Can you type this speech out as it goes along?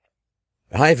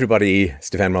Hi everybody,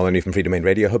 Stefan Molyneux from Free Domain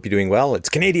Radio. Hope you're doing well. It's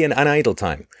Canadian Unidle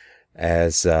time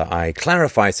as I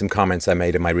clarify some comments I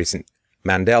made in my recent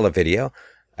Mandela video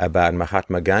about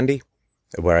Mahatma Gandhi,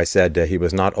 where I said he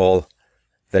was not all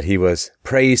that he was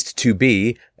praised to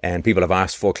be, and people have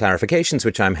asked for clarifications,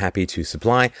 which I'm happy to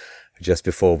supply. Just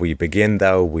before we begin,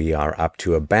 though, we are up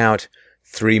to about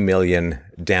 3 million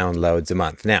downloads a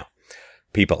month. Now,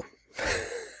 people...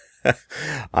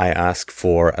 I ask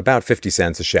for about 50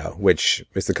 cents a show, which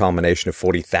is the culmination of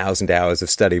 40,000 hours of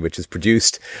study, which has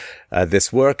produced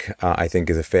this work. I think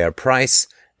is a fair price.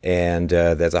 And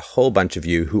there's a whole bunch of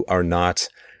you who are not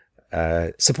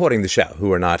supporting the show,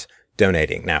 who are not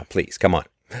donating. Now, please, come on.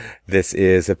 This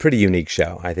is a pretty unique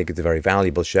show. I think it's a very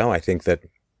valuable show. I think that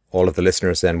all of the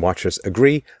listeners and watchers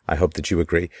agree. I hope that you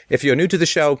agree. If you're new to the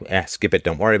show, skip it.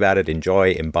 Don't worry about it.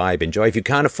 Enjoy, imbibe, enjoy. If you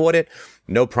can't afford it,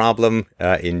 no problem.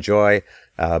 Enjoy.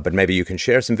 But maybe you can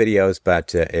share some videos.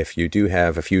 But if you do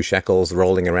have a few shekels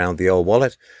rolling around the old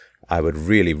wallet, I would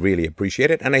really, really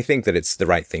appreciate it. And I think that it's the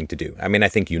right thing to do. I mean, I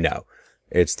think you know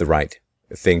it's the right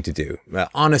thing to do.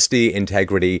 Honesty,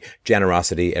 integrity,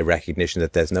 generosity, a recognition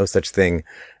that there's no such thing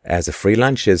as a free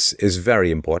lunch is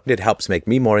very important. It helps make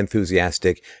me more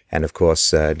enthusiastic. And of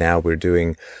course, now we're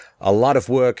doing a lot of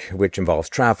work, which involves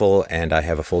travel, and I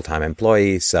have a full-time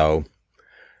employee. So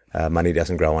money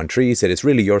doesn't grow on trees. It is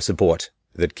really your support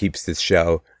that keeps this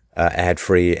show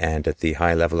ad-free and at the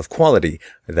high level of quality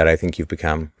that I think you've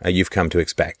come to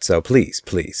expect. So please,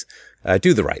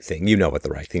 do the right thing. You know what the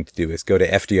right thing to do is. Go to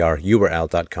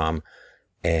FDR2571.com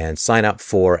and sign up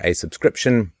for a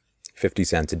subscription, 50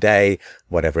 cents a day,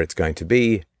 whatever it's going to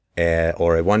be,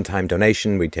 or a one-time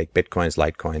donation. We take Bitcoins,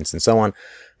 Litecoins, and so on.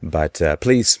 But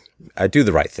please do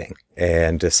the right thing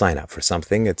and sign up for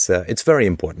something. It's very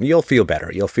important. You'll feel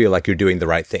better. You'll feel like you're doing the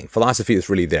right thing. Philosophy is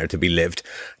really there to be lived,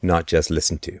 not just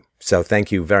listened to. So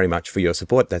thank you very much for your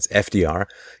support. That's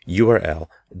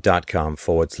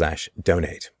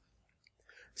FDRURL.com/donate.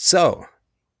 So,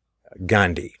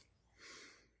 Gandhi.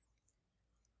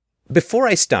 Before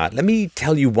I start, let me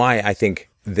tell you why I think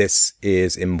this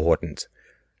is important.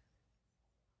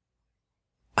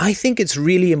 I think it's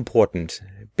really important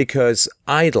because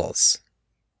idols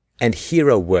and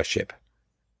hero worship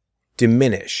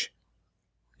diminish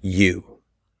you.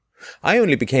 I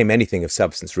only became anything of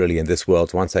substance really in this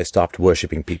world once I stopped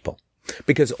worshipping people,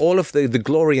 because all of the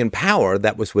glory and power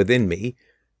that was within me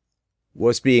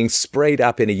was being sprayed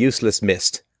up in a useless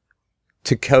mist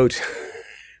to coat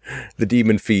the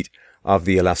demon feet of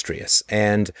the illustrious.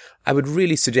 And I would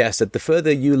really suggest that the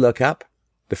further you look up,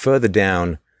 the further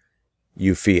down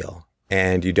you feel.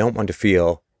 And you don't want to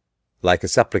feel like a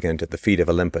supplicant at the feet of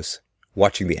Olympus,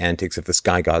 watching the antics of the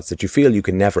sky gods that you feel you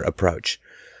can never approach.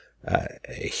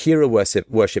 Hero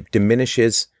worship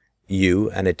diminishes you,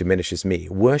 and it diminishes me.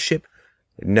 Worship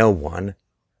no one.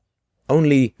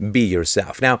 Only be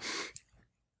yourself. Now,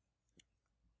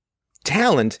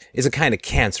 talent is a kind of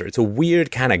cancer. It's a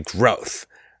weird kind of growth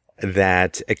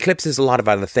that eclipses a lot of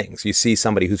other things. You see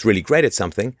somebody who's really great at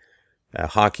something,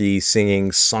 hockey, singing,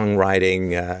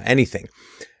 songwriting, anything.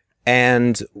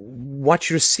 And what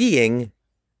you're seeing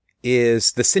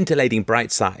is the scintillating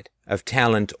bright side of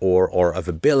talent or of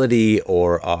ability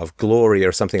or of glory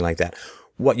or something like that.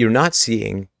 What you're not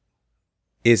seeing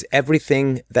is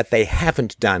everything that they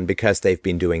haven't done because they've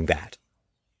been doing that.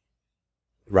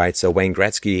 Right? So Wayne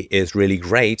Gretzky is really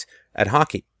great at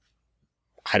hockey.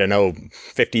 I don't know,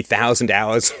 50,000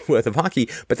 hours worth of hockey,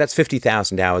 but that's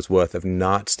 50,000 hours worth of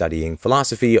not studying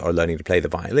philosophy or learning to play the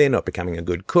violin or becoming a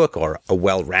good cook or a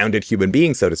well-rounded human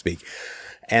being, so to speak.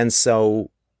 And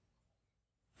so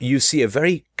you see a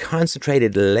very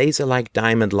concentrated laser-like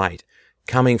diamond light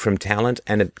coming from talent,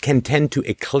 and it can tend to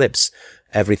eclipse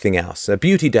everything else.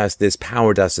 Beauty does this,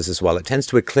 power does this as well. It tends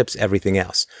to eclipse everything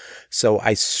else. So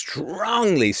I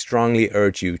strongly, strongly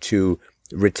urge you to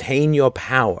retain your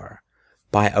power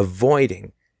by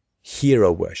avoiding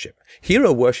hero worship.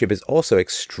 Hero worship is also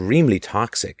extremely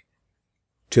toxic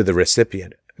to the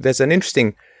recipient. There's an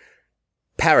interesting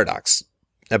paradox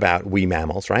about we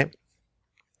mammals, right?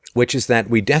 Which is that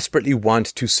we desperately want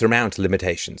to surmount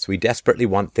limitations. We desperately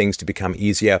want things to become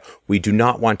easier. We do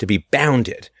not want to be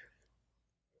bounded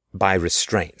by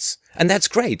restraints. And that's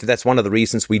great. That's one of the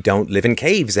reasons we don't live in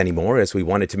caves anymore, is we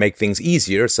wanted to make things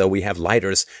easier, so we have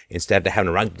lighters instead of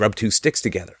having to rub two sticks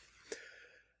together.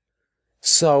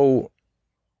 So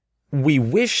we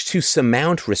wish to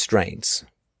surmount restraints,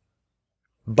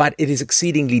 but it is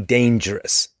exceedingly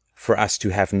dangerous for us to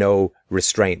have no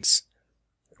restraints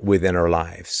within our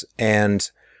lives. And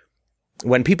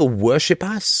when people worship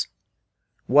us,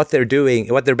 what they're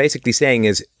basically saying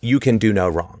is, you can do no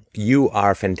wrong. You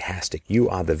are fantastic. You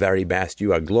are the very best.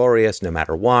 You are glorious no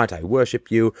matter what. I worship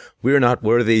you. We're not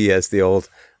worthy, as the old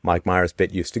Mike Myers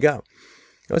bit used to go.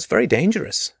 It's very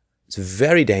dangerous. It's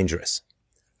very dangerous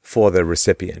for the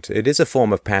recipient. It is a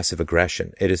form of passive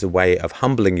aggression. It is a way of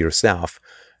humbling yourself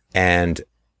and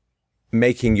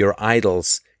making your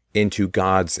idols into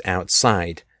gods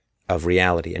outside of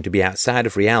reality, and to be outside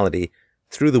of reality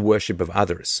through the worship of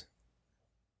others.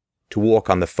 To walk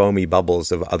on the foamy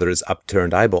bubbles of others'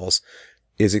 upturned eyeballs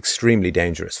is extremely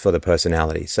dangerous for the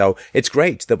personality. So it's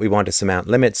great that we want to surmount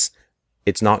limits.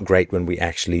 It's not great when we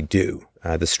actually do.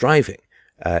 The striving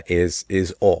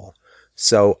is all.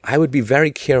 So I would be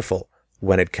very careful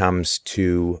when it comes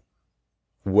to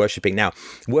worshipping. Now,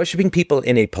 worshipping people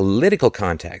in a political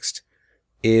context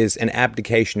is an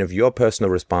abdication of your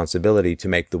personal responsibility to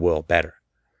make the world better.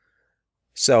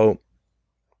 So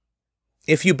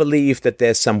if you believe that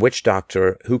there's some witch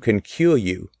doctor who can cure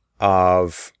you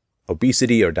of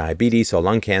obesity or diabetes or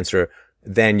lung cancer,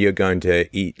 then you're going to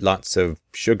eat lots of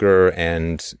sugar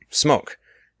and smoke,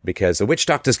 because a witch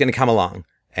doctor is going to come along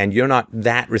and you're not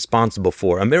that responsible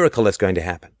for a miracle that's going to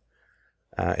happen.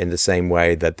 In the same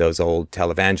way that those old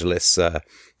televangelists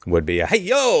would be, hey,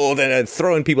 yo, then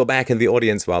throwing people back in the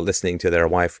audience while listening to their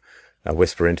wife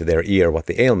whisper into their ear what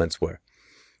the ailments were.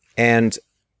 And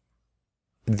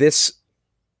this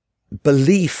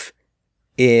belief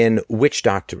in witch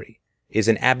doctory is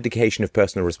an abdication of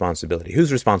personal responsibility.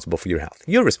 Who's responsible for your health?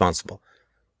 You're responsible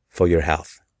for your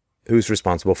health. Who's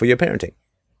responsible for your parenting?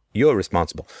 You're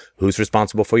responsible. Who's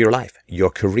responsible for your life? Your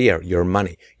career, your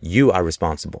money. You are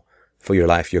responsible for your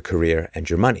life, your career, and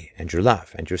your money, and your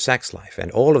love, and your sex life, and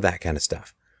all of that kind of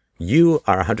stuff. You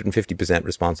are 150%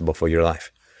 responsible for your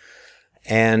life.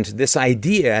 And this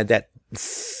idea that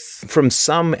from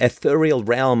some ethereal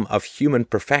realm of human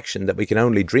perfection that we can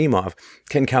only dream of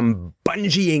can come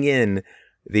bungeeing in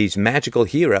these magical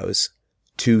heroes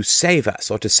to save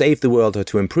us, or to save the world, or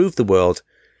to improve the world,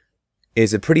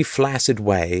 is a pretty flaccid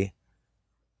way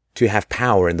to have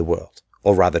power in the world,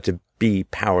 or rather to be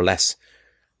powerless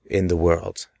in the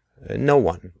world. No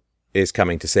one is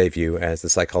coming to save you, as the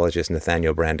psychologist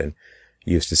Nathaniel Branden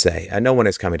used to say. No one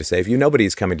is coming to save you. Nobody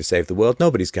is coming to save the world.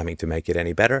 Nobody's coming to make it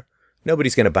any better.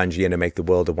 Nobody's going to bungee in and make the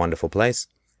world a wonderful place.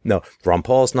 No, Ron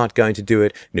Paul's not going to do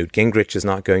it. Newt Gingrich is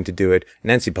not going to do it.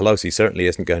 Nancy Pelosi certainly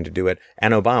isn't going to do it.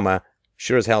 And Obama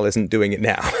sure as hell isn't doing it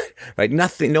now. Right?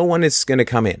 Nothing. No one is going to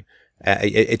come in.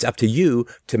 It's up to you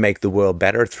to make the world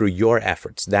better through your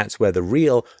efforts. That's where the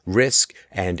real risk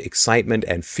and excitement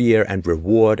and fear and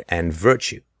reward and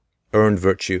virtue, earned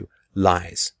virtue,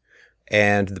 lies.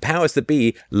 And the powers that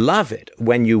be love it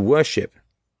when you worship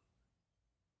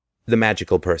the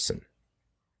magical person,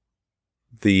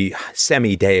 the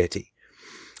semi-deity,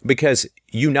 because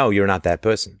you know you're not that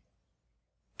person.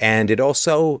 And it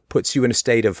also puts you in a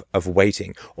state of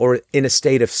waiting, or in a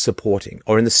state of supporting,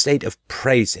 or in the state of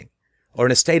praising, or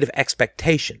in a state of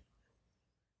expectation,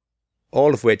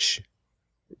 all of which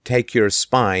take your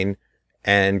spine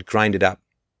and grind it up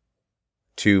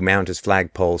to mount as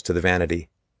flagpoles to the vanity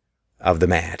of the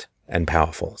mad and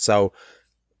powerful. So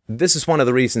this is one of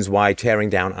the reasons why tearing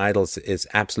down idols is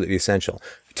absolutely essential.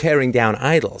 Tearing down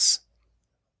idols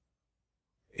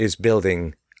is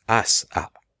building us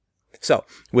up. So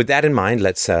with that in mind,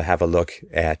 let's have a look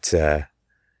at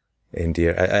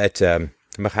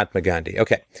Mahatma Gandhi.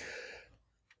 Okay.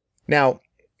 Now,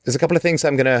 there's a couple of things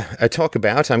I'm going to talk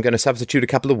about. I'm going to substitute a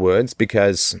couple of words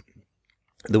because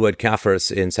the word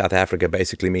kafirs in South Africa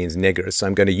basically means niggers. So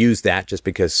I'm going to use that just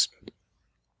because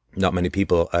not many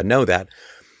people know that.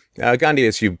 Gandhi,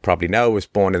 as you probably know, was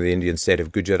born in the Indian state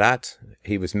of Gujarat.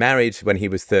 He was married when he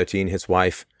was 13. His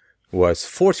wife was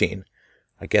 14.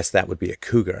 I guess that would be a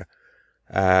cougar.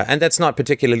 And that's not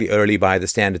particularly early by the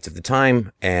standards of the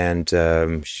time. And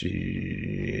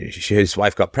his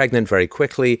wife got pregnant very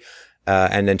quickly.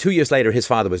 And then 2 years later, his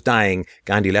father was dying.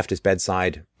 Gandhi left his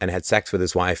bedside and had sex with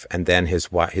his wife. And then his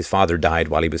father died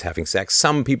while he was having sex.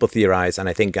 Some people theorize, and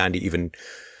I think Gandhi even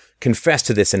confessed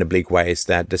to this in oblique ways,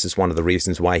 that this is one of the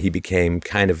reasons why he became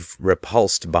kind of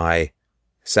repulsed by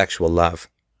sexual love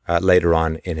later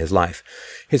on in his life.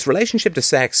 His relationship to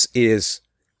sex is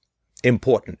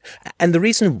important. And the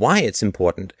reason why it's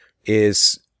important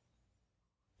is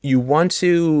you want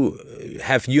to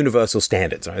have universal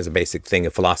standards, right, as a basic thing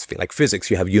of philosophy. Like physics,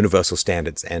 you have universal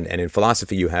standards. And in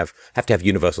philosophy, you have to have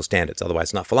universal standards. Otherwise,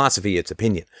 it's not philosophy, it's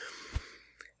opinion.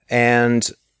 And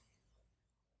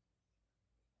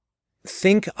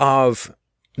think of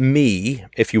me,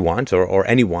 if you want, or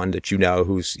anyone that you know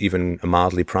who's even a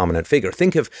mildly prominent figure.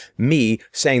 Think of me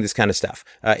saying this kind of stuff.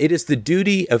 It is the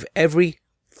duty of every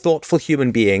thoughtful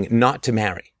human being not to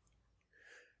marry.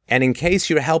 And in case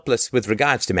you're helpless with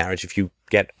regards to marriage, if you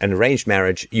get an arranged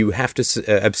marriage, you have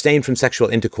to abstain from sexual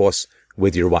intercourse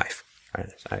with your wife.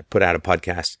 I put out a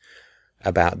podcast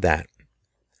about that.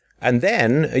 And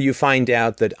then you find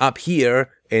out that up here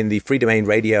in the Free Domain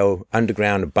Radio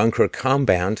underground bunker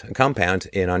compound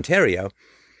in Ontario,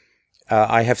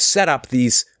 I have set up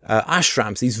these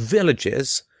ashrams, these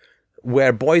villages,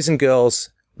 where boys and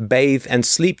girls bathe and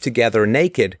sleep together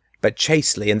naked but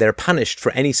chastely, and they're punished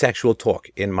for any sexual talk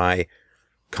in my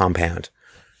compound.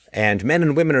 And men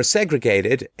and women are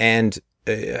segregated, and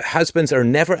husbands are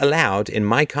never allowed in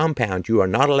my compound. You are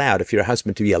not allowed, if you're a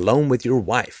husband, to be alone with your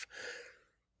wife.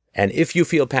 And if you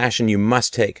feel passion, you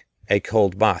must take a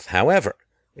cold bath. However,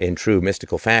 in true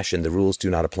mystical fashion, the rules do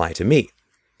not apply to me.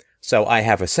 So I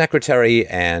have a secretary,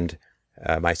 and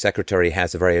my secretary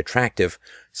has a very attractive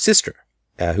sister,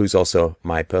 who's also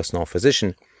my personal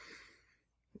physician.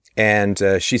 And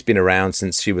she's been around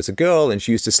since she was a girl, and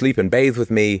she used to sleep and bathe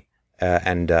with me.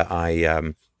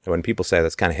 When people say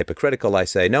that's kind of hypocritical, I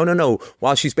say, no.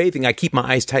 While she's bathing, I keep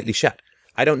my eyes tightly shut.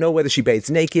 I don't know whether she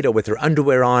bathes naked or with her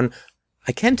underwear on.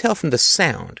 I can tell from the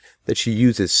sound that she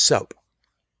uses soap.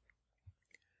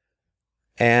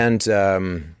 And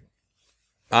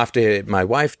after my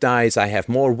wife dies, I have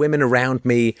more women around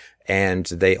me, and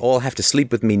they all have to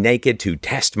sleep with me naked to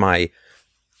test my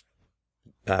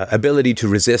ability to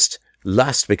resist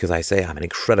lust, because I say I'm an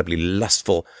incredibly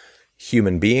lustful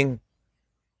human being.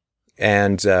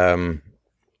 And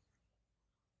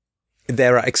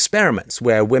there are experiments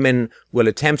where women will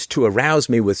attempt to arouse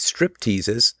me with strip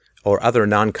teases or other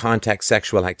non-contact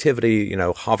sexual activity,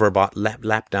 hoverbot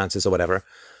lap dances or whatever.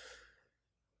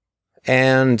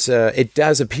 And it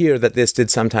does appear that this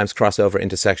did sometimes cross over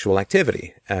into sexual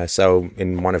activity. So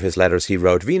in one of his letters, he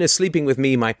wrote, "Venus sleeping with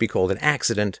me might be called an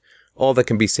accident. All that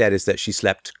can be said is that she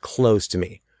slept close to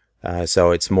me."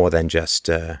 So it's more than just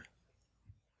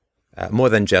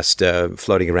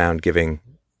floating around giving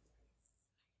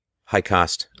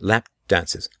high-cost lap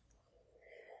dances.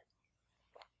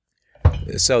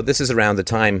 So this is around the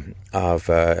time of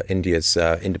India's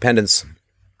independence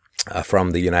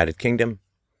from the United Kingdom.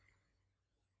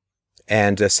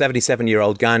 And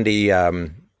 77-year-old Gandhi got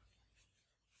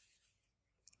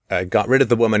rid of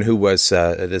the woman who was,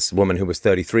 this woman who was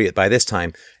 33 by this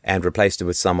time, and replaced her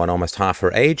with someone almost half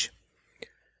her age.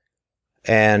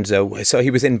 And so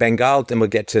he was in Bengal, and we'll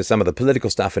get to some of the political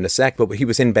stuff in a sec, but he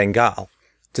was in Bengal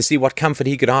to see what comfort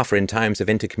he could offer in times of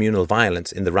intercommunal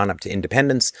violence in the run-up to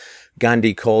independence.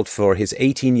 Gandhi called for his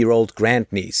 18-year-old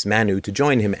grandniece, Manu, to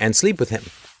join him and sleep with him.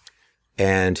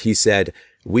 And he said,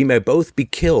 "We may both be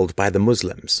killed by the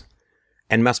Muslims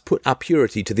and must put our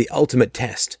purity to the ultimate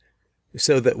test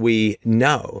so that we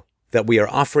know that we are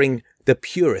offering the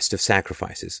purest of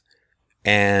sacrifices.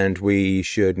 And we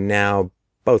should now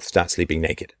both start sleeping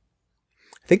naked."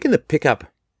 I think in the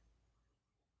pickup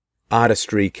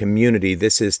artistry community,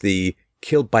 this is the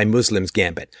killed by Muslims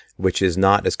gambit, which is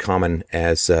not as common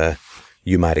as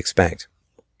you might expect.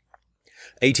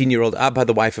 18-year-old Abha,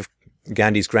 the wife of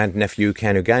Gandhi's grandnephew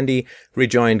Kanu Gandhi,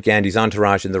 rejoined Gandhi's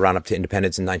entourage in the run-up to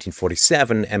independence in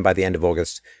 1947, and by the end of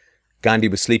August, Gandhi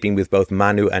was sleeping with both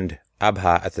Manu and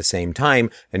Abha at the same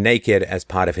time, and naked as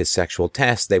part of his sexual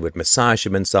test. They would massage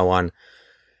him and so on.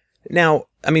 Now,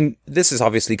 I mean, this is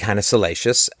obviously kind of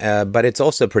salacious, but it's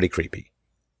also pretty creepy,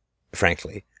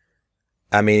 frankly.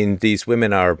 I mean, these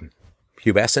women are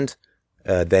pubescent.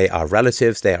 They are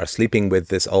relatives. They are sleeping with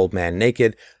this old man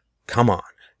naked. Come on.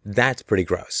 That's pretty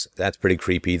gross. That's pretty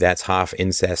creepy. That's half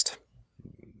incest,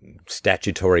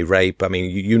 statutory rape. I mean,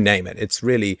 you name it. It's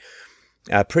really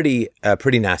pretty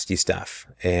nasty stuff.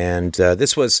 And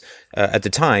this was, at the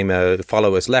time,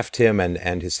 followers left him,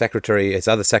 and his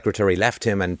other secretary left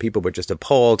him, and people were just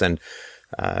appalled. And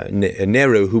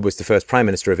Nehru, who was the first prime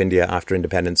minister of India after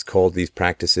independence, called these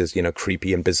practices,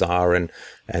 creepy and bizarre and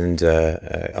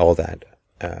all that,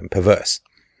 perverse.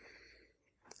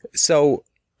 So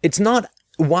it's not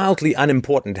wildly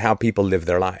unimportant how people live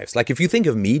their lives. Like, if you think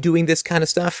of me doing this kind of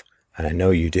stuff, and I know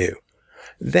you do,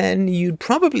 then you'd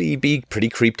probably be pretty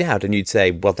creeped out, and you'd say,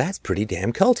 well, that's pretty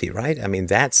damn culty, right? I mean,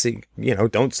 that's,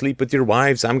 don't sleep with your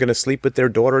wives. I'm going to sleep with their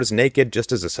daughters naked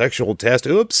just as a sexual test.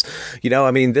 Oops.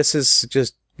 I mean, this is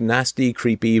just nasty,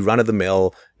 creepy,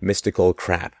 run-of-the-mill, mystical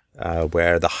crap,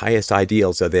 where the highest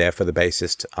ideals are there for the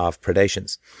basest of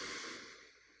predations.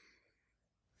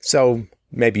 So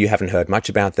maybe you haven't heard much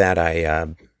about that.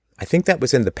 I think that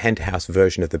was in the Penthouse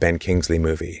version of the Ben Kingsley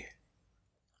movie.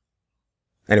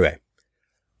 Anyway,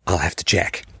 I'll have to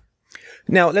check.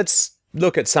 Now, let's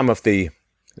look at some of the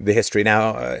history.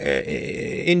 Now,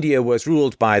 India was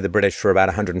ruled by the British for about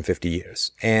 150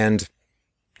 years. And,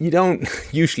 you don't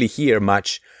usually hear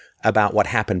much about what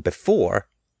happened before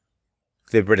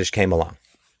the British came along.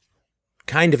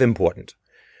 Kind of important.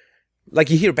 Like,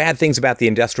 you hear bad things about the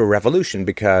Industrial Revolution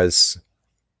because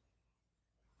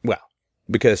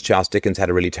Charles Dickens had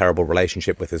a really terrible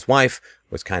relationship with his wife,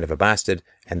 was kind of a bastard,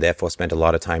 and therefore spent a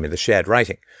lot of time in the shed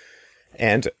writing.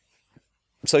 And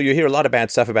so you hear a lot of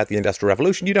bad stuff about the Industrial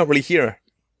Revolution. You don't really hear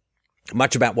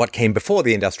much about what came before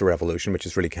the Industrial Revolution, which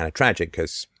is really kind of tragic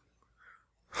because...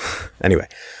 Anyway.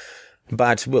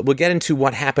 But we'll get into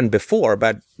what happened before.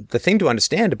 But the thing to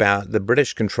understand about the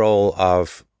British control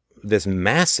of this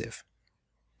massive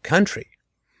country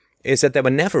is that there were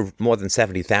never more than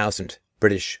 70,000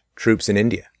 British troops in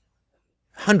India.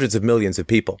 Hundreds of millions of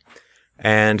people.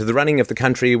 And the running of the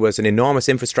country was an enormous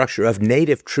infrastructure of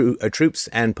native troops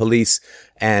and police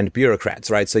and bureaucrats,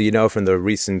 right? So you know from the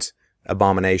recent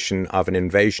abomination of an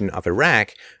invasion of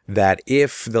Iraq that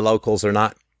if the locals are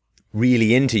not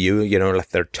really into you, if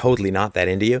they're totally not that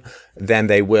into you, then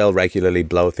they will regularly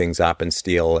blow things up and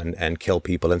steal and kill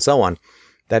people and so on.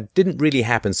 That didn't really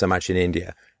happen so much in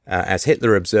India. As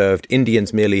Hitler observed,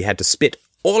 Indians merely had to spit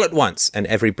all at once and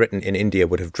every Briton in India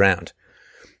would have drowned.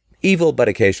 Evil, but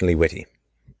occasionally witty.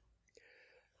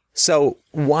 So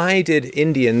why did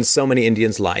so many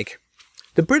Indians like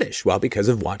the British? Well, because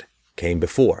of what came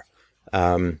before.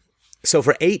 So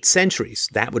for 8 centuries,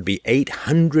 that would be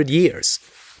 800 years,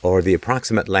 or the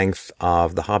approximate length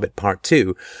of The Hobbit Part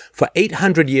 2, for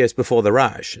 800 years before the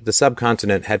Raj, the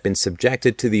subcontinent had been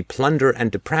subjected to the plunder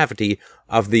and depravity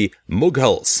of the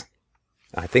Mughals.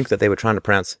 I think that they were trying to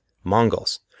pronounce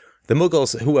Mongols. The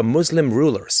Mughals, who were Muslim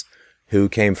rulers, who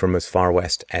came from as far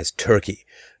west as Turkey.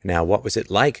 Now, what was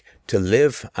it like to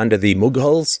live under the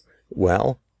Mughals?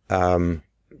 Well,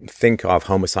 think of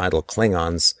homicidal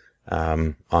Klingons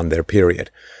on their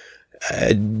period.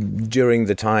 During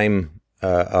the time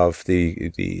of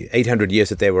the 800 years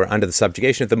that they were under the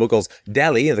subjugation of the Mughals,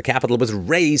 Delhi, the capital, was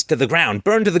razed to the ground,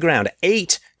 burned to the ground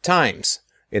 8 times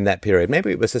in that period.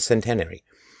 Maybe it was a centenary.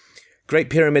 Great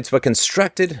pyramids were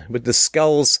constructed with the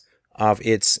skulls of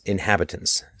its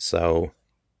inhabitants. So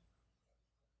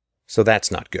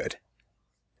that's not good.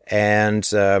 And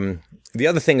the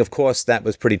other thing, of course, that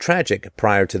was pretty tragic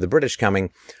prior to the British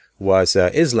coming was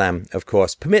Islam, of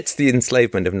course, permits the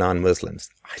enslavement of non-Muslims.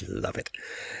 I love it.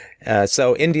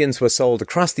 So Indians were sold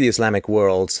across the Islamic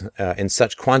world in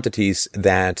such quantities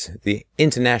that the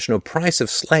international price of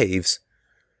slaves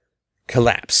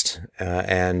collapsed.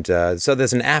 So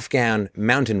there's an Afghan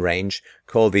mountain range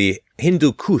called the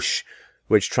Hindu Kush,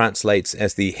 which translates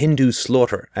as the Hindu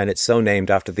slaughter, and it's so named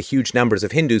after the huge numbers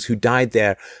of Hindus who died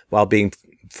there while being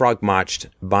frog-marched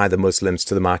by the Muslims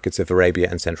to the markets of Arabia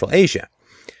and Central Asia.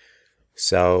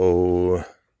 So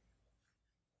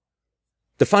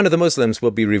the fun of the Muslims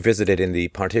will be revisited in the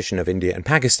partition of India and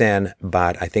Pakistan,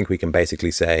 but I think we can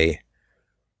basically say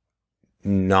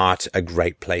not a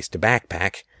great place to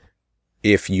backpack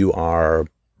if you are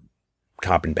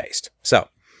carbon-based. So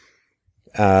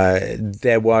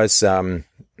there was,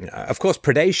 of course,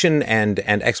 predation and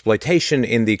exploitation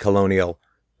in the colonial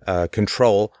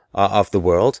control of the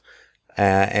world,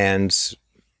 and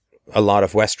a lot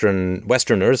of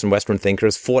Westerners and Western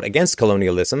thinkers fought against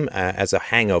colonialism as a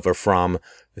hangover from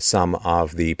some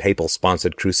of the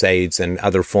papal-sponsored crusades and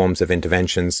other forms of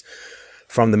interventions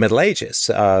from the Middle Ages.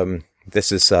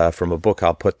 This is from a book.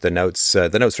 I'll put the notes.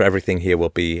 The notes for everything here will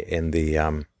be in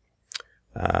the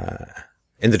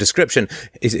description.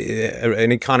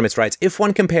 An economist writes, if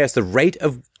one compares the rate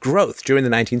of growth during the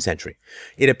 19th century,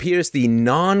 it appears the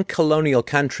non-colonial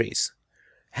countries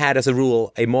had, as a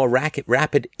rule, a more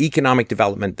rapid economic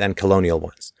development than colonial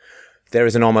ones. There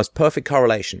is an almost perfect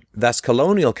correlation. Thus,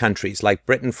 colonial countries like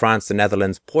Britain, France, the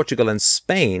Netherlands, Portugal, and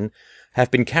Spain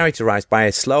have been characterized by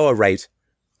a slower rate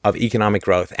of economic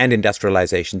growth and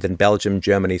industrialization than Belgium,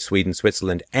 Germany, Sweden,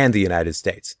 Switzerland, and the United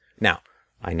States. Now,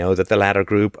 I know that the latter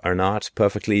group are not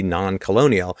perfectly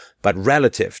non-colonial, but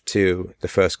relative to the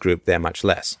first group, they're much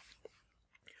less.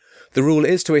 The rule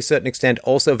is, to a certain extent,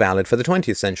 also valid for the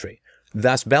 20th century.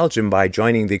 Thus, Belgium, by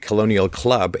joining the colonial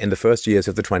club in the first years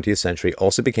of the 20th century,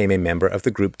 also became a member of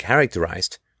the group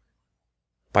characterized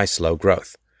by slow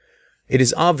growth. It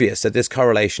is obvious that this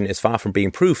correlation is far from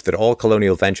being proof that all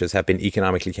colonial ventures have been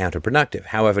economically counterproductive.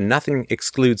 However, nothing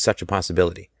excludes such a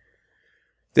possibility.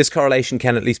 This correlation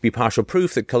can at least be partial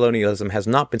proof that colonialism has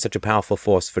not been such a powerful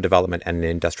force for development and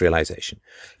industrialization.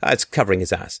 It's covering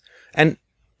his ass. And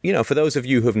for those of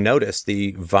you who have noticed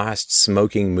the vast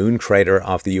smoking moon crater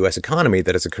of the U.S. economy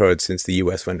that has occurred since the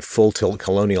U.S. went full-tilt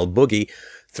colonial boogie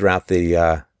throughout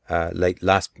the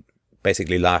last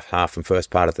half and first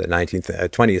part of the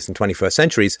 20th and 21st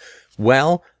centuries,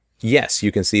 well, yes,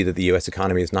 you can see that the US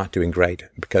economy is not doing great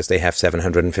because they have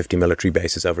 750 military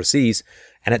bases overseas,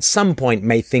 and at some point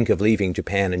may think of leaving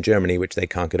Japan and Germany, which they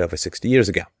conquered over 60 years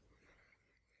ago.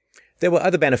 There were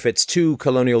other benefits to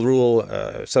colonial rule.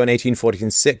 So in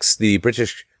 1846, the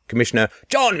British Commissioner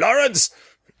John Lawrence,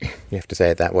 you have to say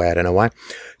it that way, I don't know why,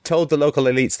 told the local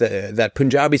elites that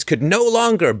Punjabis could no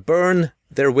longer burn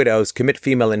their widows, commit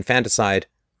female infanticide,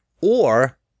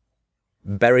 or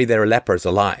bury their lepers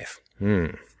alive.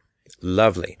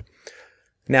 Lovely.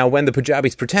 Now, when the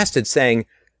Punjabis protested, saying,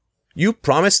 "You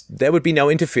promised there would be no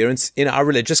interference in our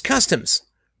religious customs,"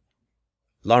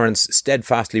 Lawrence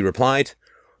steadfastly replied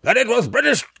that it was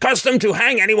British custom to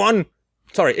hang anyone.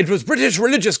 Sorry, it was British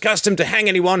religious custom to hang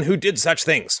anyone who did such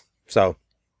things. So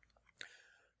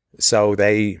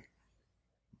they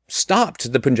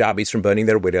stopped the Punjabis from burning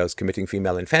their widows, committing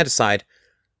female infanticide,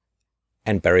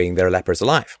 and burying their lepers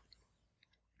alive.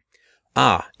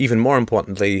 Even more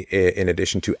importantly, in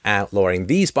addition to outlawing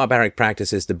these barbaric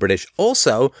practices, the British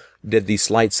also did the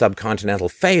slight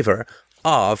subcontinental favor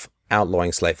of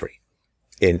outlawing slavery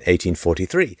in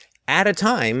 1843, at a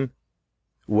time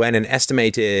when an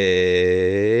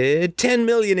estimated 10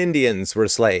 million Indians were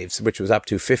slaves, which was up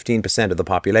to 15% of the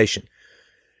population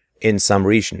in some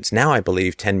regions. Now I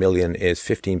believe 10 million is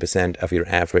 15% of your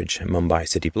average Mumbai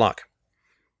city block.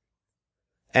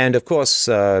 And of course,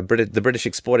 the British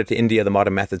exported to India the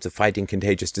modern methods of fighting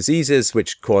contagious diseases,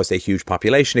 which caused a huge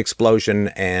population explosion.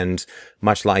 And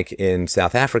much like in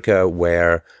South Africa,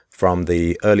 where from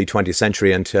the early 20th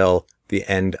century until the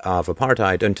end of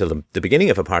apartheid, until the beginning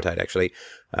of apartheid, actually,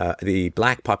 the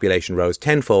black population rose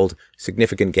tenfold.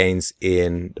 Significant gains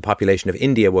in the population of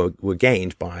India were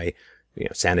gained by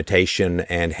sanitation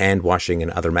and hand washing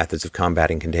and other methods of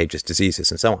combating contagious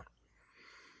diseases and so on.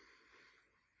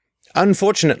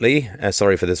 Unfortunately,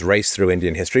 sorry for this race through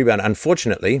Indian history, but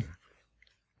unfortunately,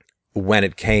 when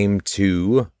it came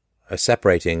to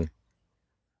separating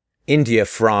India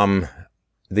from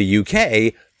the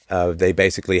UK, they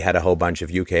basically had a whole bunch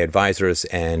of UK advisors,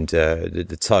 and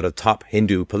the sort of top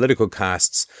Hindu political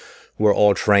castes were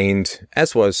all trained,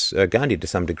 as was Gandhi to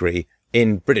some degree,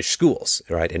 in British schools,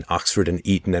 right, in Oxford and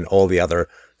Eton and all the other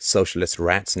socialist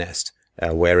rat's nest,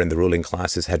 wherein the ruling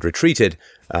classes had retreated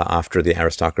after the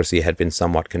aristocracy had been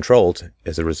somewhat controlled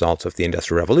as a result of the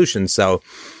Industrial Revolution. So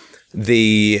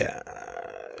the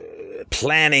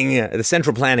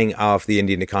central planning of the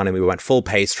Indian economy went full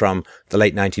pace from the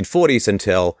late 1940s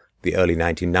until the early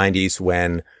 1990s,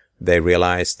 when they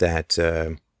realized that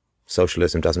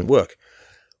socialism doesn't work.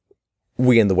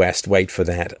 We in the West wait for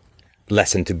that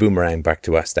lesson to boomerang back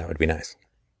to us. That would be nice.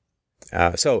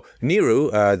 So Nehru,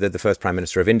 the first Prime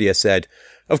Minister of India, said,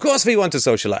 "Of course we want to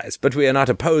socialize, but we are not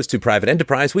opposed to private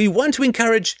enterprise. We want to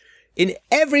encourage in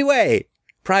every way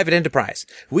private enterprise.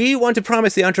 We want to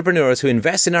promise the entrepreneurs who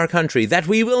invest in our country that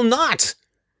we will not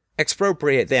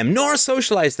expropriate them nor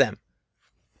socialize them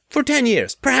for 10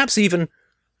 years, perhaps even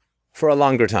for a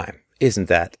longer time." Isn't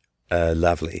that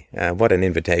lovely? What an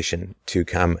invitation to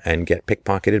come and get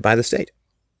pickpocketed by the state.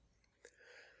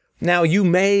 Now, you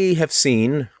may have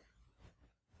seen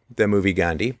the movie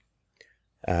Gandhi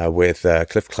with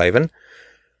Cliff Clavin,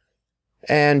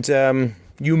 and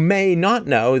you may not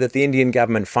know that the Indian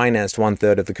government financed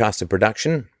 1/3 of the cost of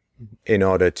production in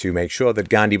order to make sure that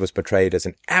Gandhi was portrayed as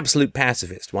an absolute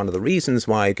pacifist. One of the reasons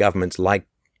why governments like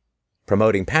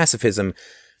promoting pacifism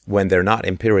when they're not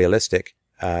imperialistic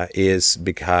is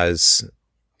because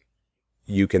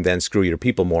you can then screw your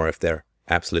people more if they're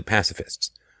absolute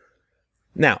pacifists.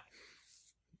 Now,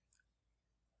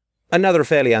 another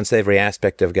fairly unsavory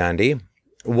aspect of Gandhi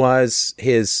was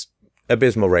his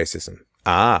abysmal racism.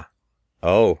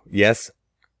 Oh, yes.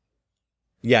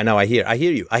 Yeah, no, I hear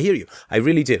you. I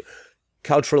really do.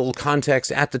 Cultural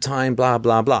context at the time, blah,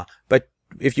 blah, blah. But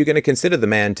if you're going to consider the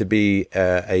man to be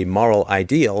a moral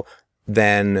ideal,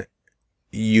 then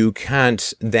you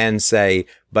can't then say,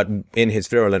 but in his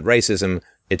virulent racism,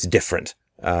 it's different.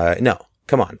 No.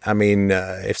 Come on. I mean,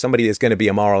 if somebody is going to be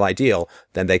a moral ideal,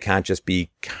 then they can't just be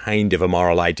kind of a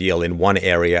moral ideal in one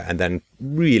area and then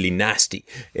really nasty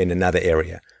in another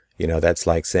area. That's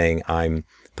like saying I'm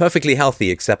perfectly healthy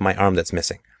except my arm that's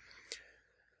missing.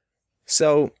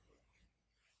 So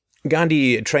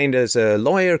Gandhi trained as a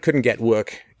lawyer, couldn't get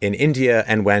work in India,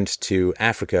 and went to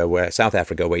South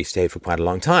Africa, where he stayed for quite a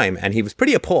long time. And he was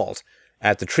pretty appalled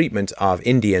at the treatment of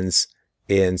Indians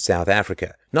in South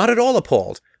Africa. Not at all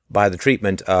appalled by the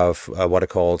treatment of what are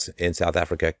called in South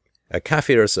Africa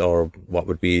Kafirs, or what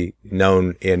would be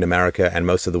known in America and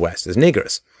most of the West as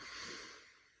niggers.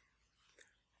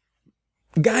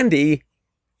 Gandhi,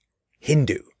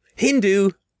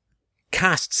 Hindu,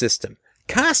 caste system.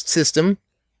 Caste system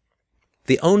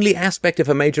the only aspect of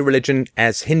a major religion,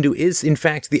 as Hindu is, in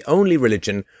fact, the only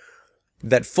religion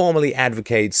that formally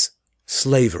advocates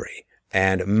slavery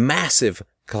and massive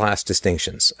class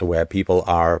distinctions, where people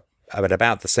are at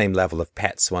about the same level of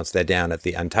pets once they're down at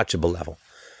the untouchable level.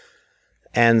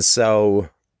 And so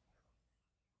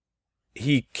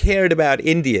he cared about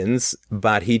Indians,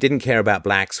 but he didn't care about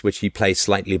blacks, which he placed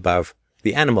slightly above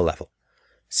the animal level.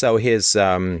 So his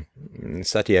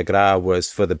satyagraha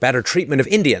was for the better treatment of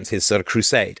Indians, his sort of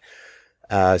crusade.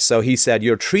 So he said,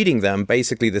 you're treating them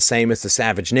basically the same as the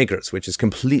savage niggers, which is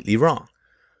completely wrong.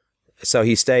 So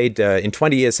he stayed in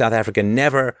 20 years, South Africa,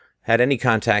 never had any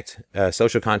contact,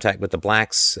 social contact with the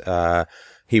blacks.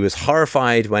 He was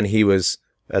horrified when he was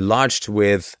lodged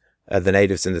with the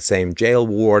natives in the same jail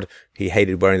ward. He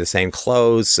hated wearing the same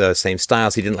clothes, same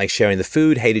styles. He didn't like sharing the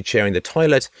food, hated sharing the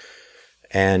toilet.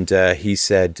 And he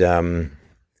said,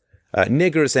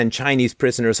 niggers and Chinese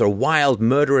prisoners are wild,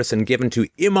 murderous, and given to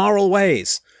immoral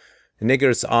ways.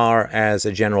 Niggers are, as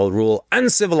a general rule,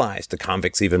 uncivilized, the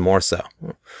convicts even more so.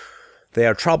 They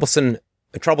are troublesome,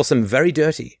 very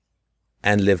dirty,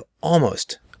 and live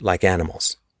almost like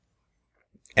animals.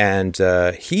 And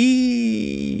should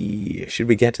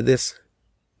we get to this?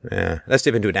 Yeah, let's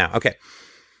dip into it now. Okay.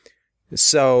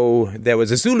 So there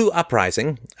was a Zulu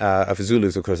uprising, of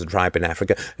Zulus, of course, a tribe in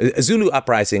Africa, a Zulu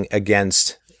uprising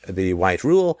against the white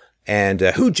rule, and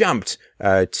who jumped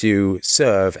to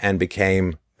serve and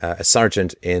became a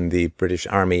sergeant in the British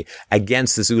Army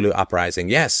against the Zulu uprising.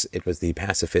 Yes, it was the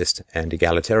pacifist and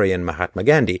egalitarian Mahatma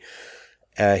Gandhi.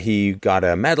 He got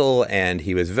a medal, and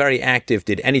he was very active,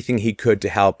 did anything he could to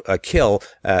help kill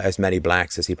as many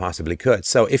blacks as he possibly could.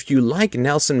 So if you like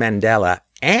Nelson Mandela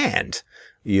and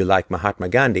you like Mahatma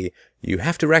Gandhi, you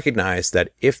have to recognize that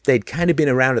if they'd kind of been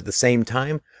around at the same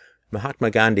time,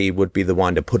 Mahatma Gandhi would be the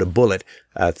one to put a bullet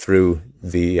through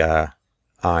the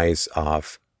eyes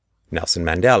of Nelson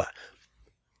Mandela.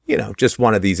 You know, just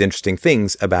one of these interesting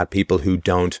things about people who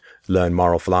don't learn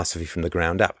moral philosophy from the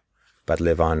ground up, but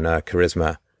live on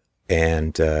charisma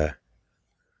and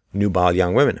nubile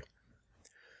young women.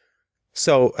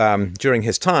 So during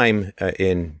his time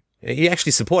he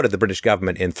actually supported the British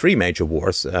government in 3 major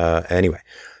wars. Anyway,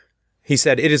 he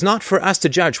said, "It is not for us to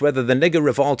judge whether the nigger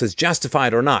revolt is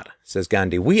justified or not," says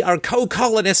Gandhi. "We are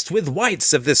co-colonists with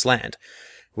whites of this land,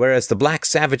 whereas the black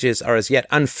savages are as yet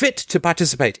unfit to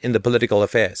participate in the political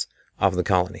affairs of the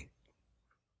colony."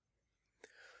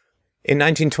 In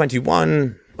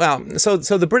 1921, so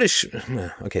the British,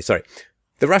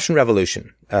 the Russian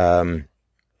Revolution,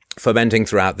 fermenting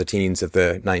throughout the teens of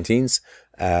the 19s,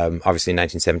 obviously in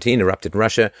 1917 erupted in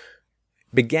Russia,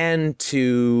 began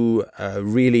to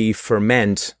really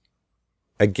ferment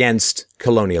against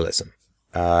colonialism.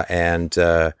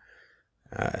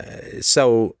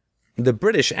 So the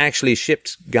British actually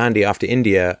shipped Gandhi off to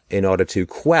India in order to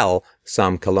quell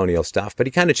some colonial stuff, but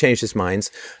he kind of changed his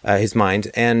mind,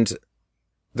 and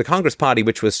the Congress Party,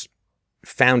 which was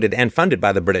founded and funded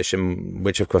by the British, and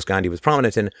which of course Gandhi was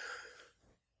prominent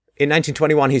in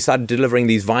 1921, he started delivering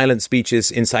these violent speeches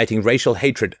inciting racial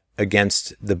hatred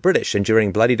against the British. And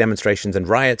during bloody demonstrations and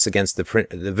riots against the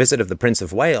visit of the Prince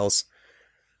of Wales,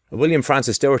 William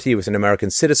Francis Doherty, who was an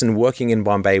American citizen working in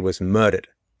Bombay, was murdered.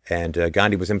 And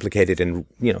Gandhi was implicated in,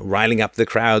 riling up the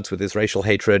crowds with his racial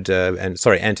hatred,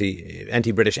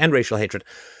 anti-British and racial hatred.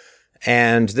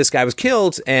 And this guy was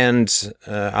killed, and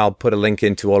I'll put a link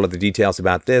into all of the details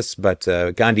about this, but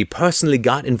Gandhi personally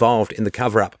got involved in the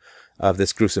cover-up of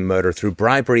this gruesome murder through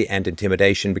bribery and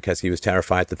intimidation because he was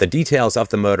terrified that the details of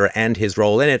the murder and his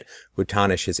role in it would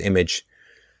tarnish his image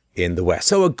in the West.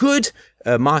 So a good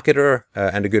marketer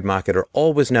and a good marketer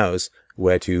always knows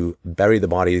where to bury the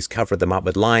bodies, cover them up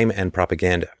with lime and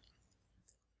propaganda.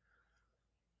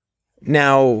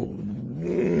 Now,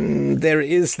 there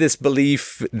is this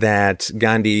belief that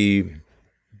Gandhi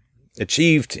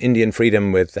achieved Indian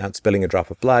freedom without spilling a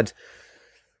drop of blood.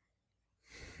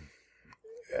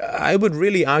 I would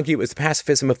really argue it was the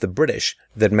pacifism of the British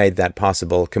that made that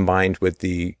possible, combined with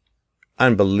the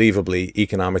unbelievably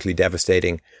economically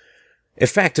devastating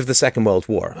effect of the Second World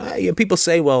War. People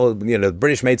say, well, the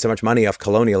British made so much money off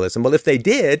colonialism. Well, if they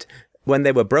did, when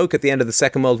they were broke at the end of the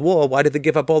Second World War, why did they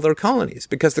give up all their colonies?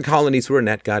 Because the colonies were a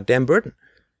net goddamn burden.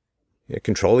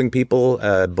 Controlling people,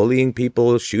 bullying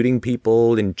people, shooting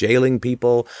people, and jailing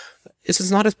people. This is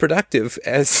not as productive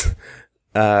as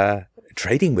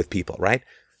trading with people, right?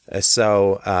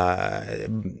 So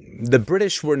the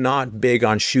British were not big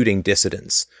on shooting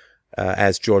dissidents.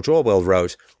 As George Orwell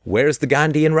wrote, "Where's the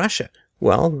Gandhi in Russia?"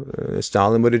 Well,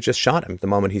 Stalin would have just shot him the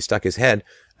moment he stuck his head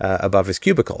above his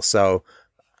cubicle. So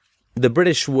the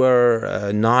British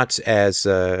were not as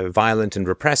violent and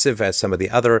repressive as some of the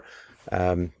other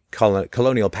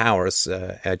colonial powers.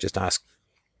 Just ask,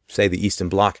 say, the Eastern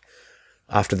Bloc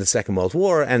after the Second World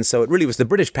War. And so it really was the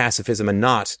British pacifism and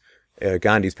not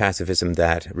Gandhi's pacifism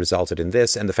that resulted in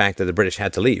this, and the fact that the British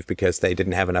had to leave because they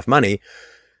didn't have enough money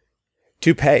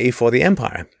to pay for the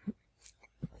empire.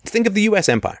 Think of the U.S.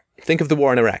 empire. Think of the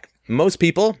war in Iraq. Most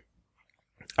people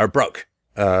are broke.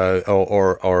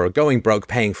 Or going broke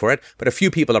paying for it, but a few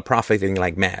people are profiting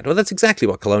like mad. Well, that's exactly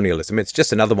what colonialism is. It's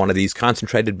just another one of these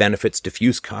concentrated benefits,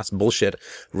 diffuse cost bullshit,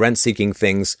 rent-seeking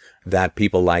things that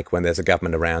people like when there's a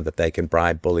government around that they can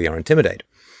bribe, bully, or intimidate.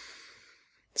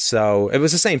 So it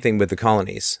was the same thing with the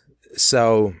colonies.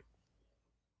 So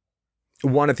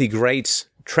one of the great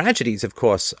tragedies, of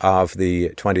course, of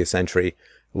the 20th century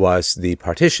was the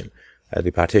partition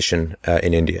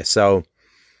in India. So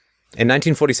in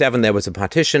 1947, there was a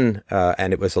partition,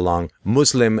 and it was along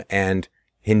Muslim and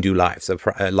Hindu lines. So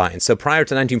prior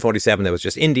to 1947, there was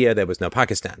just India. There was no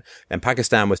Pakistan. Then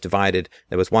Pakistan was divided.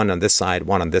 There was one on this side,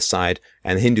 one on this side,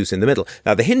 and the Hindus in the middle.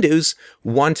 Now, the Hindus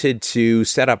wanted to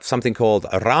set up something called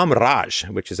Ram Raj,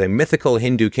 which is a mythical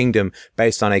Hindu kingdom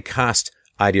based on a caste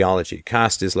ideology.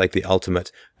 Caste is like the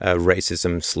ultimate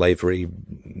racism, slavery,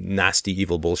 nasty,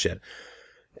 evil bullshit.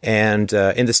 And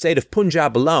in the state of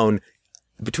Punjab alone,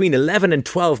 between 11 and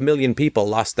 12 million people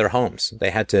lost their homes. They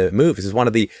had to move. This is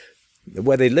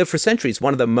where they lived for centuries,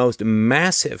 one of the most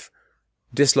massive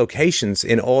dislocations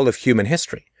in all of human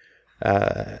history.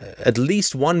 At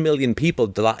least 1 million people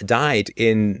died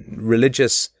in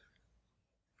religious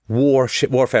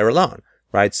warfare alone,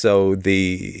 right? So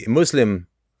the Muslim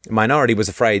minority was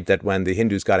afraid that when the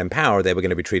Hindus got in power, they were going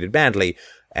to be treated badly.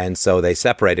 And so they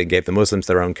separated, gave the Muslims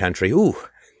their own country. Ooh,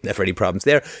 never any problems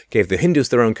there. Gave the Hindus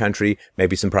their own country,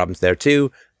 maybe some problems there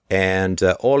too. And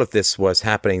all of this was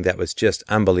happening that was just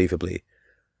unbelievably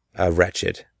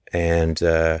wretched. And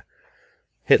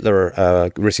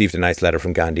Hitler received a nice letter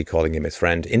from Gandhi calling him his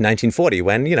friend in 1940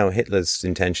 when, Hitler's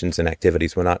intentions and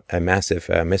activities were not a massive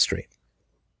mystery.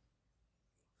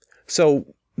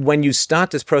 So when you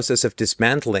start this process of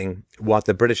dismantling what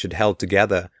the British had held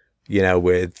together,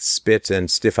 with spit and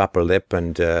stiff upper lip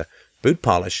and boot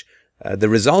polish, the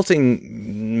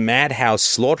resulting madhouse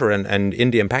slaughter, and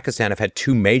India and Pakistan have had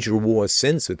two major wars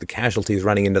since, with the casualties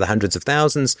running into the hundreds of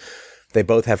thousands. They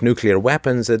both have nuclear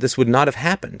weapons. This would not have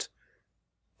happened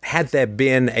had there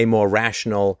been a more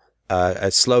rational,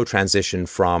 a slow transition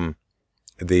from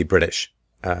the British.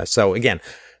 So again,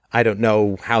 I don't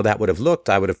know how that would have looked.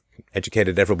 I would have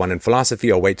educated everyone in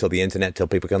philosophy, or wait till the internet, till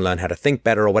people can learn how to think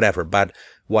better or whatever. But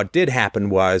what did happen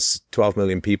was 12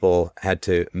 million people had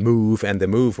to move, and the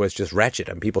move was just wretched,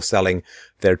 and people selling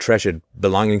their treasured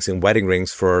belongings and wedding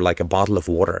rings for like a bottle of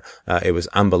water. It was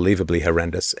unbelievably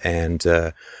horrendous. And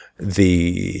all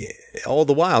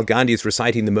the while, Gandhi is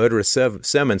reciting the murderous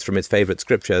sermons from his favorite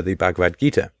scripture, the Bhagavad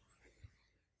Gita.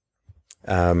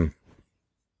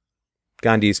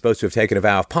 Gandhi is supposed to have taken a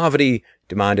vow of poverty,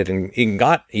 demanded and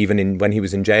got, even when he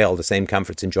was in jail, the same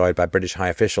comforts enjoyed by British high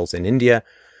officials in India.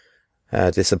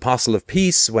 This apostle of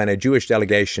peace, when a Jewish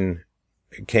delegation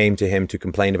came to him to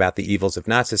complain about the evils of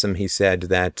Nazism, he said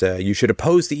that you should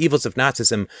oppose the evils of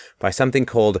Nazism by something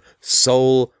called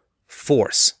soul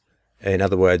force. In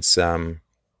other words,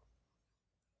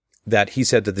 that he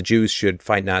said that the Jews should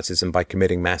fight Nazism by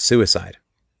committing mass suicide.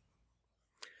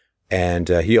 And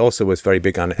he also was very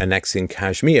big on annexing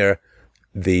Kashmir,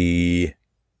 the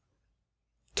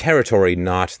territory,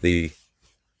 not the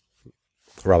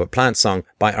Robert Plant song,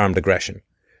 by armed aggression.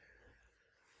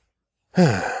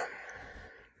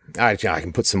 I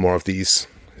can put some more of these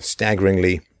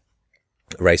staggeringly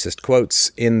racist quotes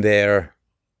in there.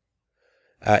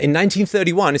 In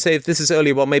 1931, say if this is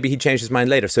earlier, well, maybe he changed his mind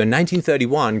later. So in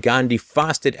 1931, Gandhi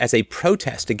fasted as a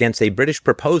protest against a British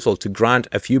proposal to grant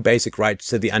a few basic rights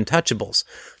to the untouchables,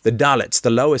 the Dalits, the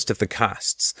lowest of the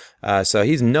castes. So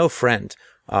he's no friend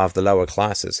of the lower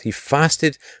classes. He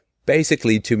fasted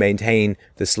basically to maintain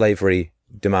the slavery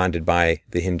demanded by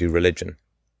the Hindu religion.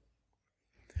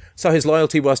 So his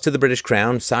loyalty was to the British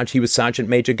Crown. He was Sergeant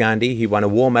Major Gandhi. He won a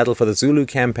war medal for the Zulu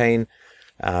campaign.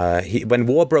 When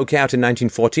war broke out in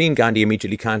 1914, Gandhi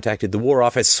immediately contacted the War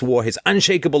Office, swore his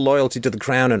unshakable loyalty to the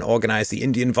Crown, and organized the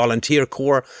Indian Volunteer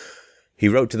Corps. He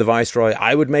wrote to the Viceroy,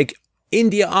 "I would make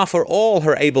India offer all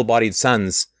her able-bodied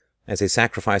sons as a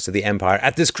sacrifice to the empire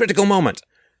at this critical moment."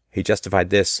 He justified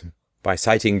this by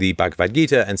citing the Bhagavad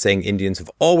Gita and saying Indians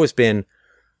have always been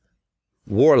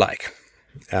warlike.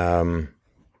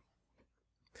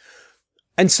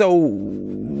 And so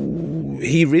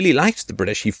he really liked the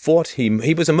British. He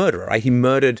was a murderer, right? He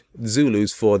murdered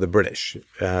Zulus for the British,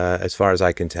 as far as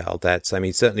I can tell.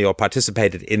 Certainly, or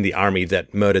participated in the army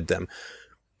that murdered them.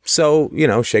 So,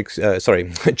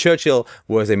 Churchill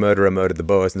was a murderer, murdered the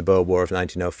Boers in the Boer War of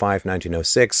 1905,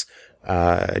 1906.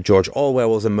 George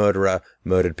Orwell was a murderer,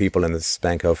 murdered people in the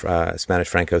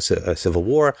Spanish-Franco Civil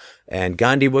War. And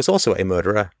Gandhi was also a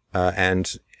murderer.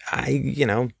 And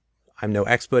I'm no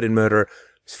expert in murder.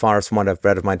 As far as from what I've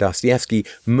read of my Dostoevsky,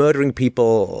 murdering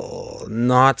people,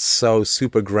 not so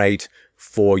super great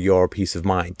for your peace of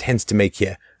mind. Tends to make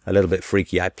you a little bit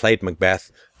freaky. I played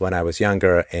Macbeth when I was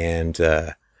younger, and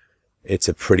it's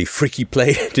a pretty freaky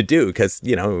play to do because,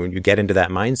 when you get into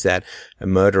that mindset, a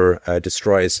murder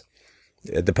destroys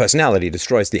the personality,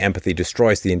 destroys the empathy,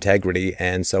 destroys the integrity.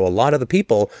 And so a lot of the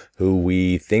people who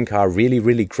we think are really,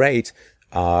 really great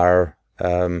are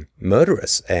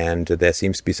murderous. And there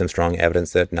seems to be some strong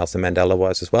evidence that Nelson Mandela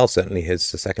was as well. Certainly his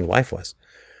second wife was.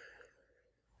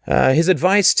 His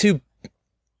advice to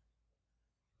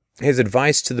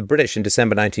the British in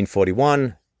December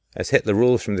 1941, as Hitler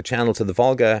rules from the Channel to the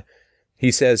Volga, he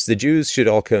says the Jews should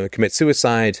all commit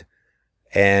suicide.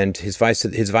 And his advice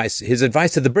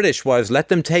to the British was, let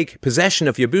them take possession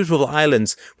of your beautiful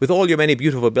islands with all your many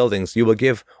beautiful buildings. You will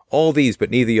give all these,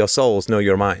 but neither your souls nor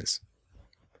your minds.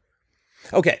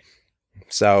 Okay,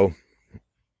 so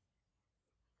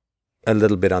a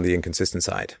little bit on the inconsistent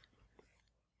side.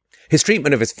 His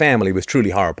treatment of his family was truly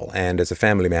horrible, and as a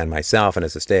family man myself and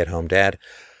as a stay-at-home dad,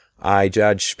 I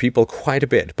judge people quite a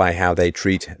bit by how they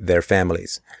treat their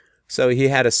families. So he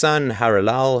had a son,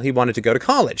 Harilal. He wanted to go to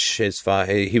college.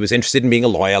 He was interested in being a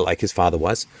lawyer like his father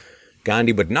was.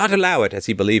 Gandhi would not allow it, as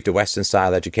he believed a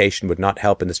Western-style education would not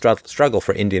help in the struggle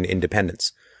for Indian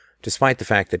independence, despite the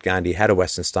fact that Gandhi had a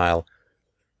Western-style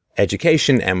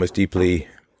education and was deeply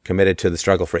committed to the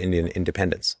struggle for Indian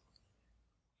independence.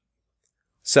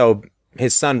 So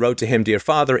his son wrote to him, "Dear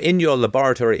father, in your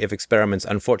laboratory of experiments,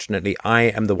 unfortunately, I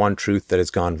am the one truth that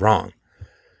has gone wrong."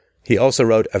 He also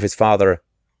wrote of his father,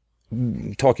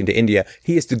 talking to India,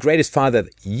 "He is the greatest father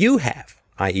that you have,"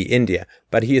 i.e. India,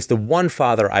 "but he is the one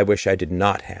father I wish I did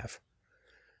not have."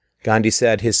 Gandhi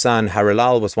said his son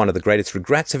Harilal was one of the greatest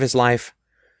regrets of his life.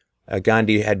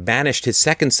 Gandhi had banished his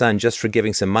second son just for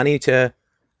giving some money to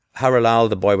Harilal.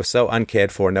 The boy was so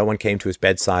uncared for, no one came to his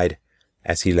bedside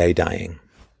as he lay dying.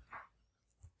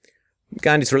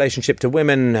 Gandhi's relationship to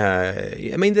women,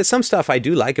 there's some stuff I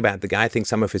do like about the guy. I think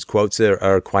some of his quotes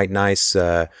are quite nice.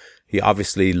 He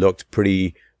obviously looked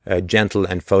pretty gentle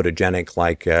and photogenic,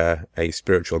 like a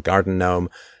spiritual garden gnome.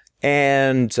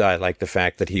 And I like the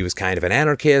fact that he was kind of an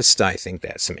anarchist. I think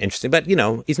that's some interesting, but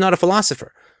he's not a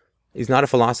philosopher. He's not a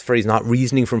philosopher. He's not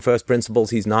reasoning from first principles.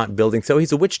 He's not building. So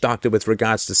he's a witch doctor with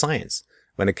regards to science.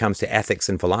 When it comes to ethics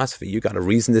and philosophy, you got to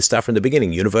reason this stuff from the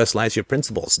beginning. Universalize your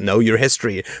principles. Know your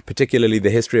history, particularly the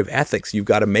history of ethics. You've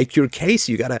got to make your case.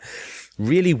 You got to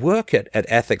really work at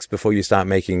ethics before you start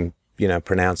making,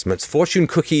 pronouncements. Fortune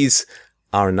cookies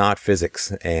are not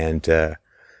physics. And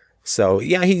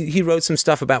he wrote some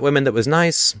stuff about women that was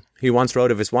nice. He once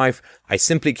wrote of his wife, "I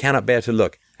simply cannot bear to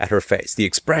look at her face. The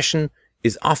expression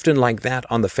is often like that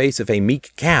on the face of a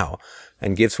meek cow,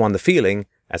 and gives one the feeling,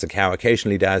 as a cow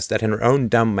occasionally does, that in her own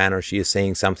dumb manner she is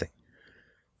saying something."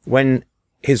 When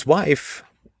his wife,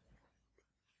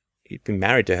 he'd been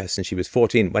married to her since she was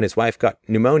 14, when his wife got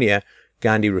pneumonia,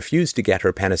 Gandhi refused to get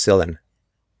her penicillin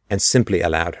and simply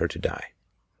allowed her to die.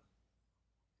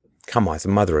 Come on, it's the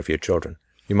mother of your children.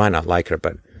 You might not like her,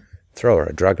 but throw her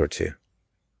a drug or two.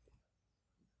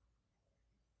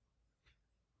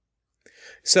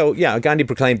 So, Gandhi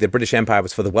proclaimed the British Empire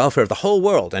was for the welfare of the whole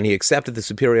world, and he accepted the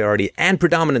superiority and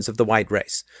predominance of the white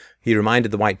race. He reminded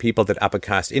the white people that upper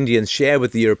caste Indians share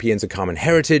with the Europeans a common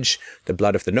heritage, the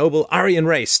blood of the noble Aryan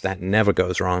race. That never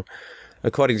goes wrong.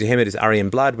 According to him, it is Aryan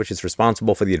blood which is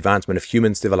responsible for the advancement of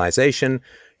human civilization.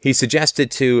 He suggested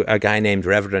to a guy named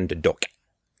Reverend Doc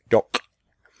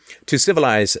to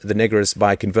civilize the niggers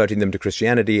by converting them to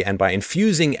Christianity and by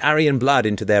infusing Aryan blood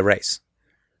into their race.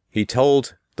 He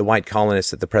told the white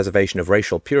colonists that the preservation of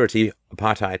racial purity,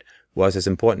 apartheid, was as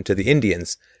important to the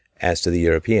Indians as to the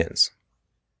Europeans.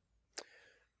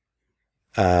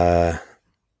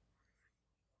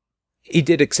 He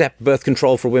did accept birth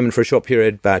control for women for a short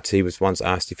period, but he was once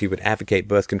asked if he would advocate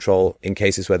birth control in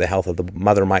cases where the health of the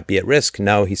mother might be at risk.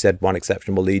 No, he said one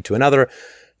exception will lead to another,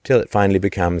 till it finally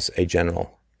becomes a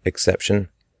general exception.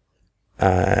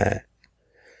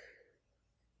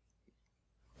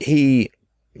 He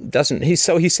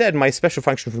said, my special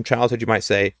function from childhood, you might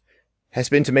say, has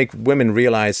been to make a woman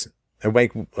realize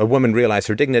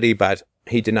her dignity, but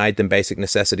he denied them basic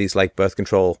necessities like birth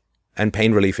control and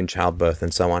pain relief in childbirth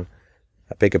and so on.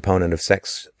 A big opponent of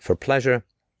sex for pleasure.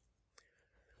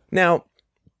 Now,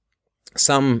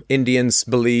 some Indians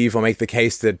believe or make the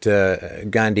case that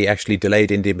Gandhi actually delayed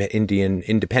Indian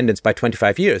independence by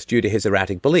 25 years due to his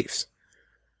erratic beliefs.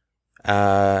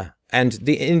 And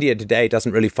the India today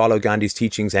doesn't really follow Gandhi's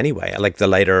teachings anyway, like the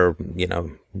later,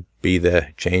 be the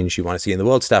change you want to see in the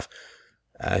world stuff.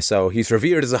 So he's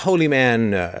revered as a holy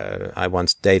man. I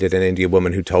once dated an Indian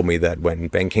woman who told me that when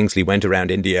Ben Kingsley went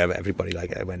around India, everybody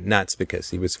went nuts because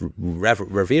he was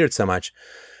revered so much.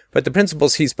 But the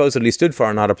principles he supposedly stood for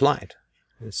are not applied.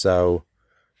 So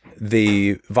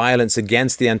the violence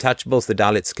against the untouchables, the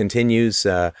Dalits, continues.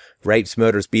 Rapes,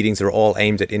 murders, beatings are all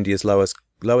aimed at India's lowest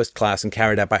class and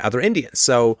carried out by other Indians.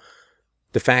 So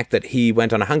the fact that he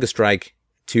went on a hunger strike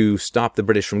to stop the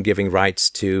British from giving rights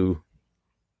to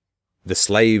the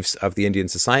slaves of the Indian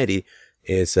society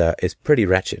is pretty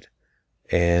wretched.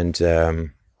 And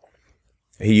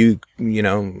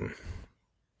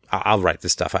I'll write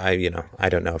this stuff. I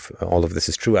don't know if all of this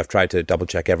is true. I've tried to double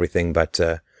check everything, but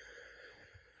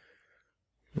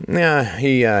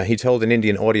he told an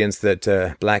Indian audience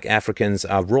that black Africans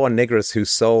are raw niggers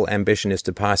whose sole ambition is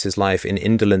to pass his life in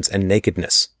indolence and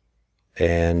nakedness.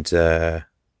 And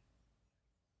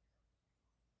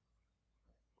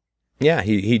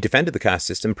he defended the caste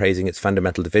system, praising its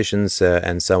fundamental divisions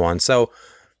and so on. So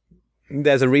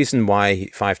there's a reason why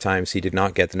 5 times he did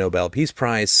not get the Nobel Peace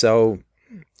Prize. So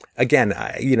again,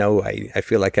 I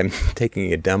feel like I'm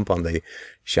taking a dump on the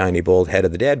shiny bald head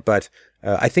of the dead, but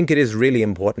I think it is really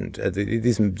important.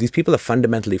 These people are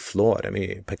fundamentally flawed. I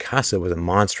mean, Picasso was a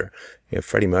monster.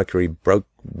 Freddie Mercury broke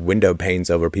window panes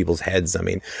over people's heads. I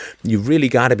mean, you really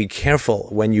got to be careful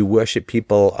when you worship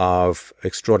people of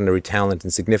extraordinary talent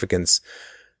and significance.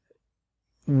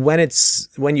 When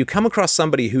you come across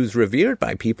somebody who's revered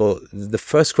by people, the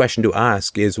first question to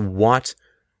ask is, what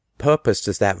purpose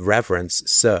does that reverence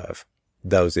serve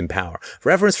those in power?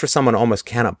 Reverence for someone almost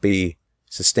cannot be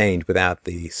sustained without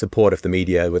the support of the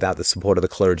media, without the support of the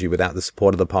clergy, without the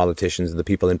support of the politicians and the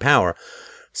people in power.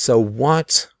 So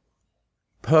what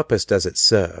purpose does it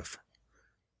serve?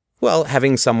 Well,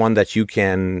 having someone that you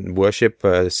can worship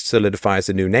solidifies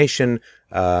a new nation,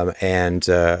 and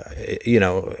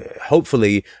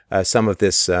hopefully some of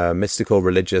this mystical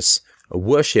religious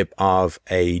worship of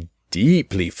a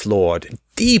deeply flawed,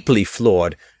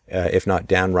 if not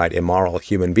downright immoral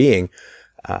human being,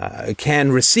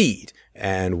 can recede,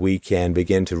 and we can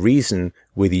begin to reason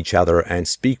with each other and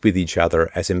speak with each other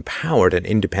as empowered and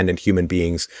independent human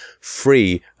beings,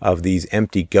 free of these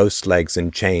empty ghost legs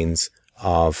and chains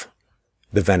of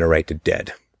the venerated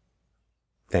dead.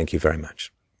 Thank you very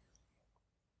much.